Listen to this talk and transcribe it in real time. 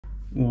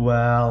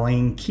Well,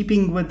 in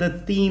keeping with the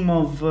theme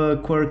of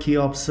quirky,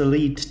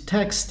 obsolete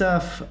tech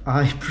stuff,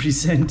 I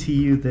present to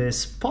you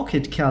this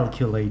pocket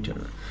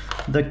calculator,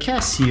 the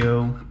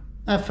Casio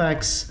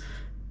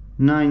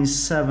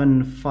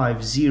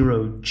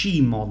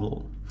fx-9750G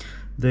model.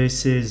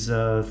 This is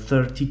a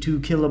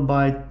 32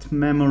 kilobyte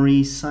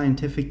memory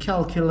scientific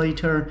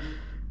calculator,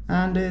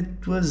 and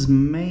it was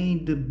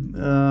made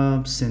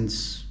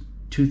since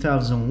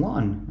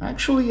 2001.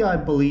 Actually, I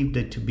believed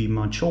it to be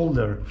much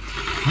older.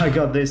 I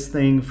got this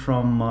thing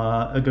from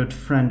a good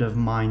friend of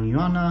mine,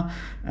 Joanna,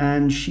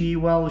 and she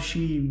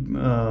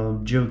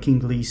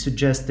jokingly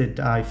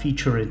suggested I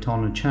feature it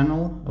on a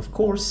channel. Of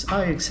course,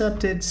 I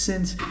accepted,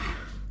 since,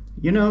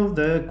 you know,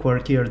 the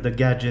quirkier the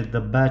gadget,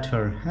 the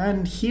better.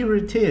 And here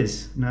it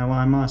is. Now,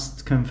 I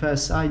must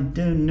confess, I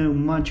don't know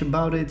much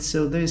about it,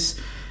 so this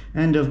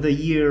end of the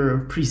year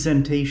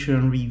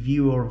presentation,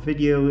 review or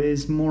video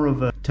is more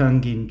of a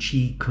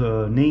tongue-in-cheek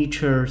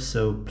nature,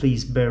 so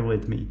please bear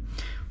with me.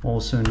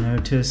 Also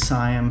notice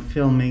I am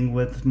filming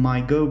with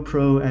my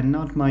GoPro and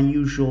not my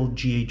usual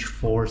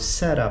GH4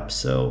 setup,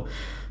 so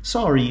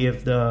sorry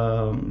if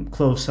the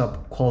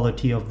close-up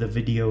quality of the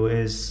video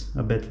is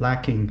a bit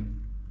lacking.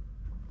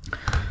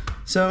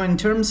 So in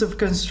terms of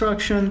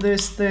construction,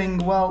 this thing,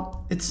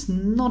 well, it's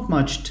not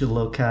much to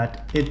look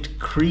at. It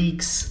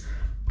creaks,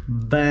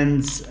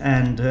 bends,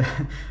 and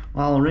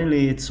well,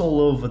 really it's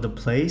all over the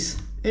place.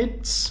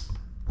 It's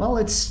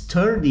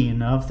sturdy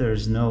enough,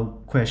 there's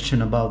no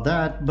question about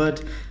that,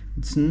 but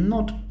it's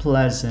not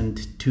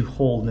pleasant to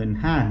hold in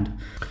hand.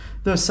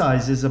 The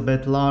size is a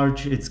bit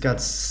large. It's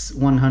got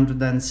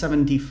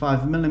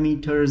 175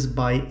 millimeters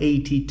by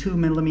 82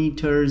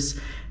 millimeters,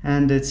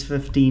 and it's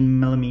 15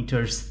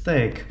 millimeters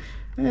thick.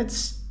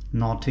 It's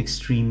not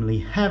extremely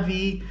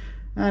heavy,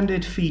 and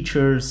it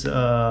features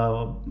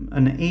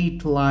an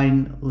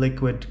 8-line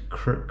liquid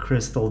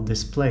crystal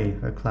display,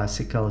 a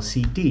classic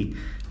LCD.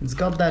 It's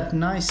got that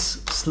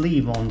nice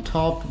sleeve on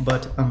top,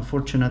 but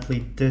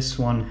unfortunately this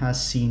one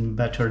has seen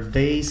better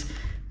days.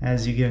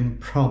 As you can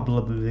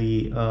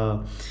probably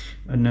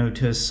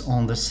notice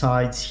on the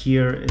sides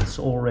here, it's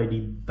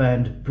already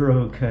bent,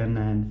 broken,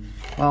 and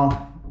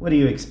well, what do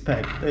you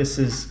expect? This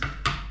is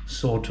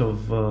sort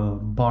of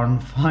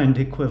barn find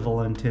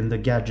equivalent in the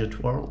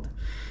gadget world.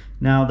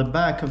 Now the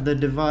back of the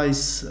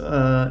device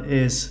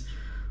is,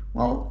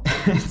 well,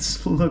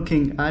 it's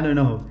looking, I don't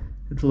know,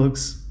 it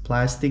looks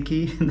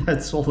plasticky.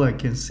 That's all I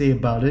can say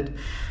about it.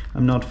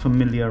 I'm not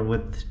familiar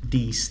with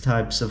these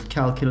types of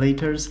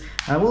calculators.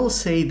 I will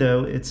say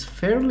though, it's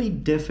fairly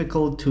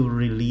difficult to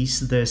release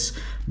this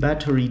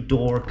battery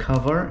door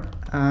cover.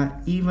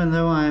 Even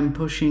though I'm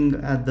pushing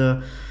at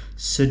the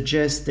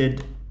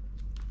suggested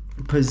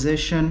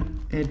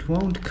position, it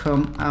won't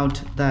come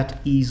out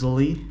that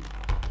easily.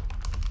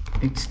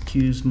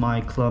 Excuse my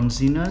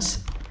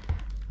clumsiness.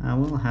 I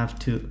will have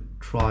to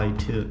try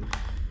to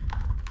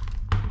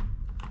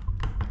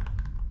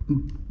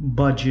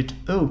budge it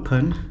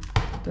open.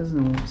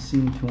 Doesn't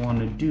seem to want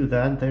to do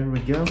that. There we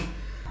go.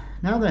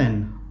 Now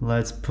then,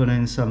 let's put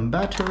in some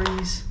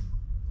batteries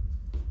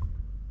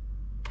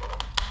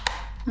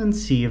and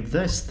see if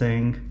this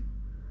thing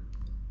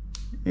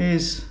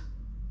is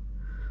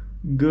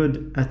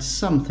good at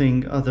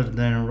something other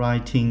than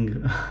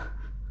writing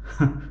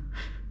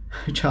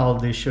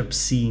childish,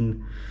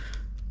 obscene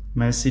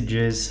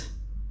messages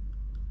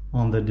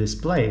on the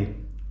display.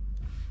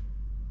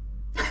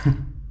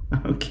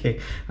 Okay,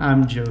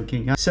 I'm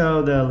joking.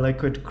 So the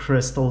liquid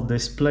crystal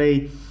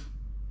display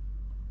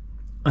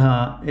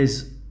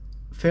is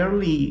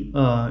fairly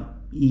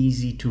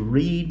easy to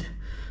read.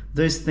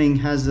 This thing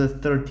has a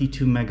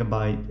 32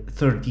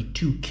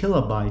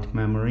 kilobyte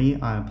memory,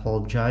 I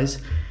apologize,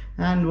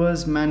 and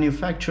was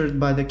manufactured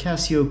by the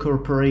Casio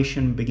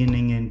Corporation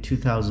beginning in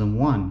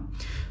 2001.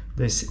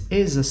 This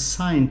is a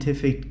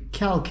scientific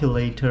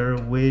calculator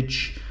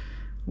which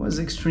was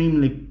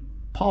extremely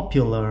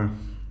popular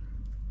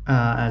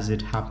as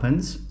it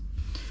happens,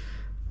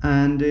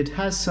 and it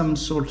has some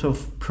sort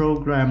of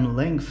program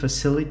link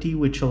facility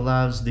which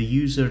allows the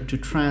user to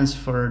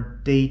transfer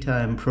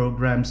data and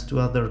programs to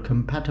other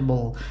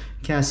compatible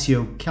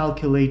Casio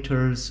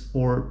calculators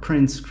or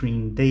print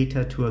screen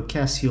data to a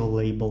Casio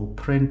label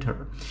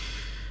printer.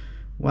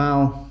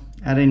 Well,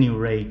 at any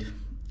rate,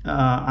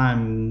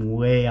 I'm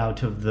way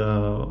out of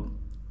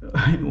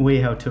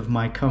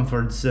my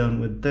comfort zone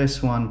with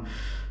this one.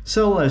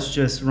 So let's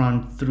just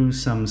run through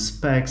some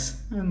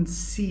specs and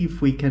see if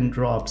we can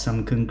draw up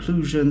some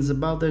conclusions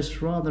about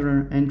this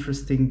rather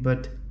interesting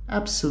but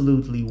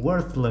absolutely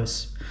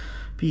worthless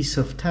piece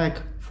of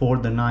tech for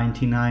the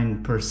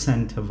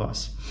 99% of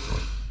us.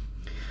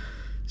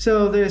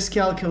 So this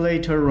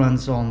calculator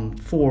runs on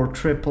 4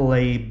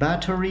 AAA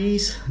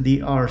batteries,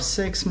 the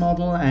R6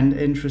 model, and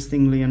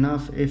interestingly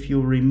enough, if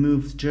you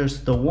remove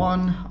just the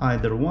one,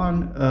 either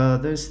one,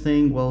 this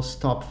thing will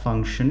stop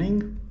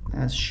functioning,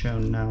 as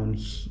shown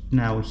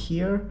now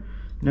here.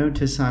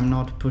 Notice I'm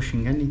not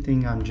pushing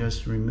anything, I'm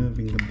just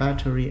removing the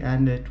battery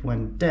and it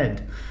went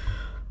dead.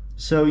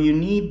 So you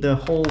need the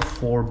whole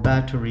 4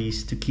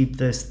 batteries to keep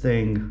this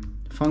thing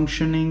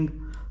functioning.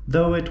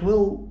 though it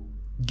will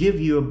give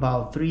you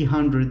about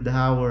 300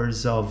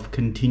 hours of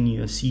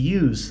continuous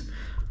use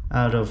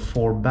out of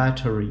 4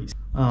 batteries.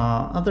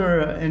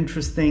 Other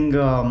interesting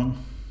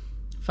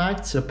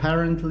facts: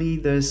 apparently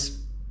this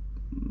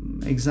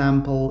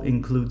example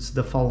includes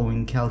the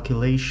following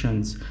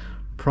calculations: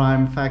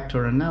 prime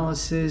factor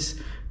analysis,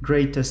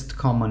 greatest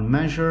common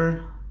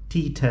measure,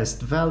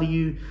 t-test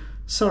value,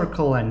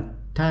 circle and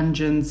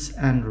tangents,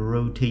 and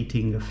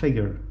rotating a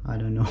figure. I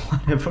don't know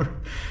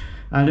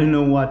I don't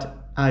know what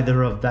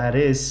either of that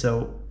is,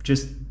 so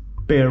just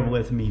bear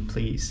with me,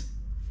 please.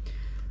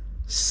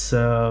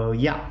 So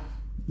yeah,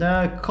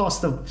 the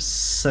cost of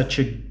such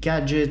a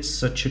gadget,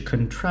 such a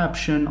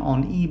contraption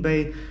on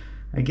eBay,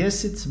 I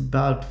guess it's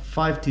about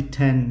 5 to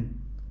 10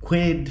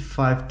 quid,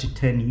 5 to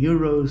 10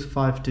 euros,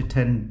 5 to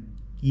 10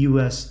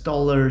 US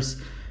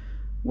dollars,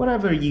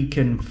 whatever you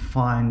can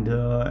find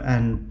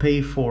and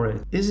pay for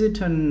it. Is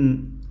it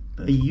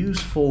a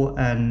useful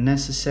and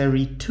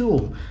necessary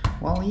tool?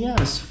 Well,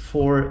 yes,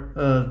 for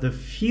the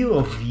few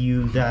of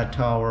you that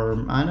are,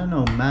 I don't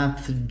know,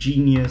 math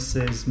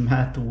geniuses,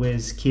 math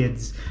whiz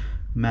kids,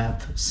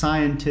 math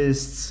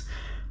scientists,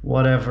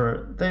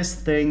 whatever, this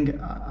thing,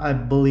 I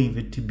believe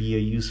it to be a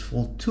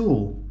useful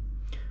tool.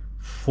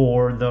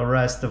 For the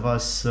rest of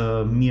us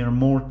mere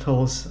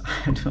mortals,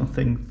 I don't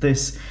think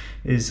this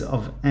is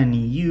of any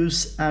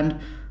use. And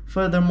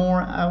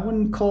furthermore, I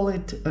wouldn't call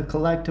it a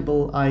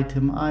collectible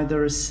item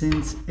either,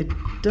 since it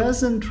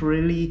doesn't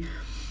really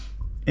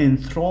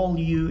enthrall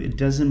you. It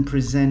doesn't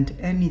present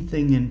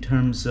anything in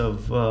terms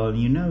of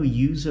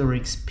user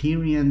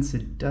experience.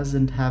 It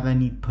doesn't have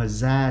any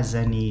pizzazz,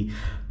 any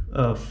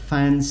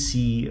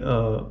fancy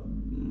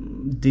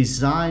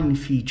design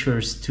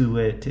features to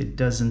it. It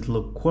doesn't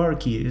look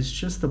quirky. It's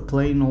just a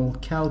plain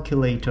old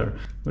calculator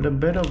with a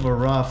bit of a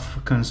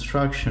rough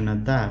construction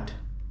at that.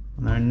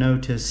 And I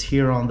notice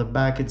here on the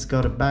back it's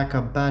got a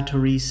backup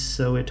battery,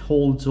 so it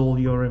holds all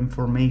your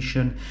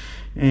information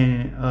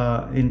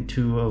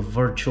into a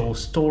virtual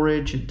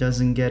storage. It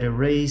doesn't get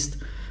erased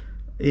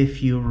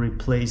if you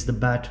replace the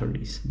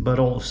batteries, but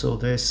also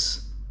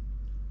this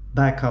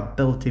backup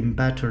built-in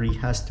battery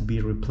has to be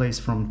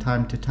replaced from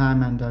time to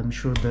time, and I'm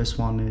sure this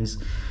one is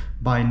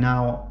by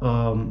now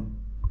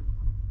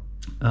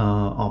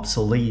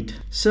obsolete.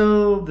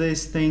 So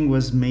this thing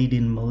was made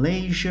in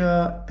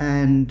Malaysia,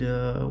 and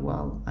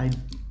well, I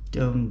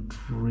don't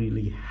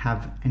really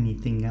have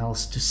anything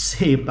else to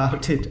say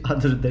about it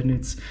other than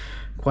it's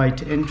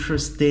quite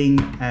interesting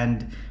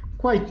and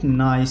quite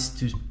nice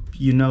to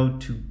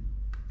to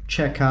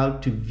check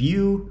out, to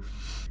view.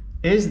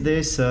 Is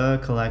this a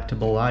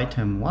collectible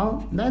item?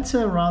 Well, that's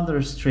a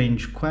rather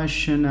strange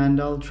question, and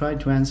I'll try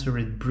to answer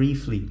it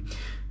briefly.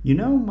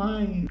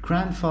 My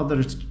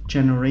grandfather's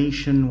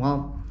generation,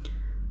 well,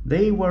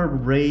 they were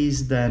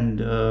raised and,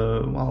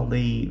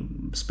 they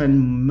spent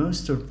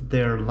most of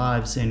their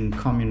lives in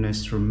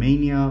communist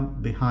Romania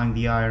behind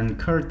the Iron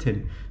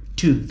Curtain.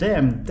 To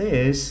them,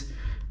 this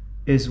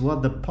is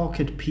what the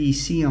pocket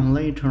PC and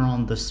later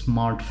on the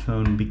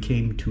smartphone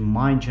became to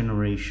my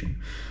generation.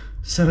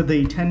 So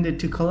they tended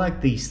to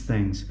collect these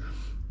things.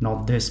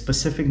 Not this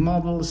specific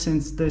model,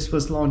 since this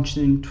was launched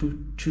in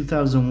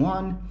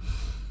 2001,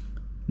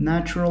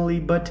 naturally,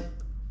 but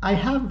I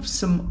have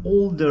some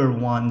older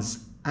ones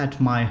at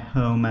my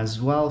home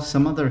as well,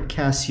 some other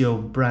Casio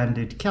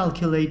branded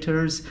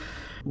calculators,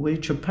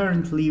 which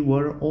apparently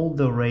were all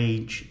the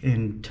rage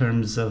in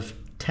terms of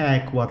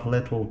tech, what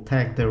little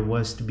tech there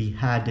was to be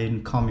had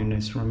in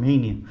communist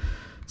Romania.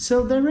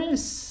 So there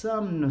is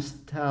some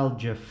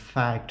nostalgia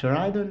factor.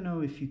 I don't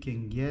know if you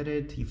can get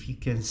it, if you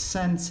can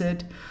sense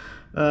it.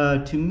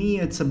 To me,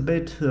 it's a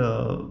bit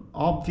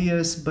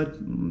obvious, but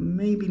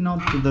maybe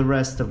not to the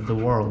rest of the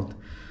world.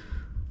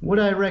 Would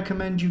I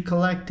recommend you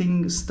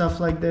collecting stuff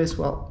like this?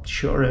 Well,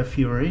 sure, if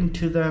you're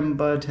into them,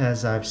 but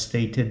as I've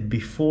stated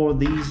before,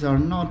 these are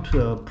not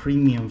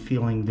premium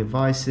feeling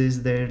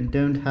devices. They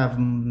don't have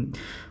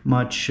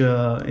much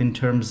in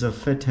terms of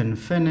fit and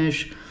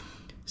finish.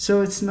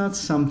 So it's not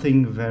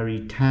something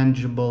very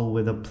tangible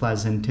with a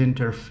pleasant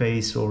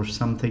interface or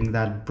something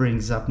that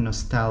brings up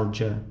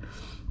nostalgia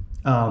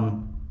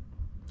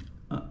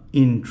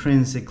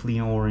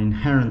intrinsically or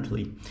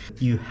inherently.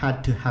 You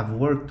had to have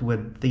worked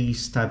with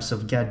these types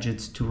of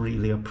gadgets to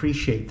really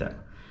appreciate them.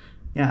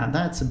 Yeah,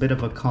 that's a bit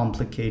of a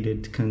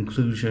complicated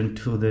conclusion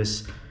to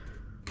this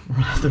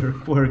rather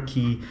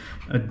quirky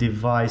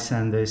device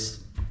and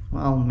this,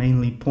 well,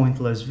 mainly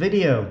pointless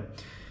video.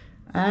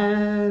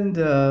 And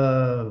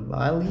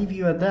I'll leave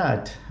you at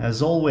that.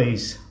 As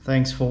always,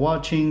 thanks for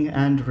watching,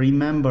 and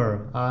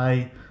remember,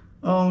 I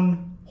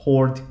own,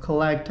 hoard,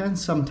 collect, and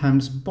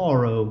sometimes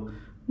borrow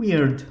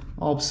weird,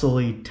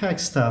 obsolete tech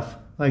stuff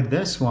like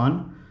this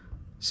one,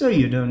 so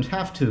you don't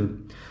have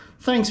to.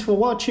 Thanks for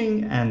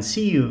watching, and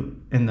see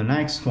you in the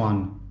next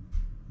one.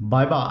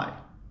 Bye bye.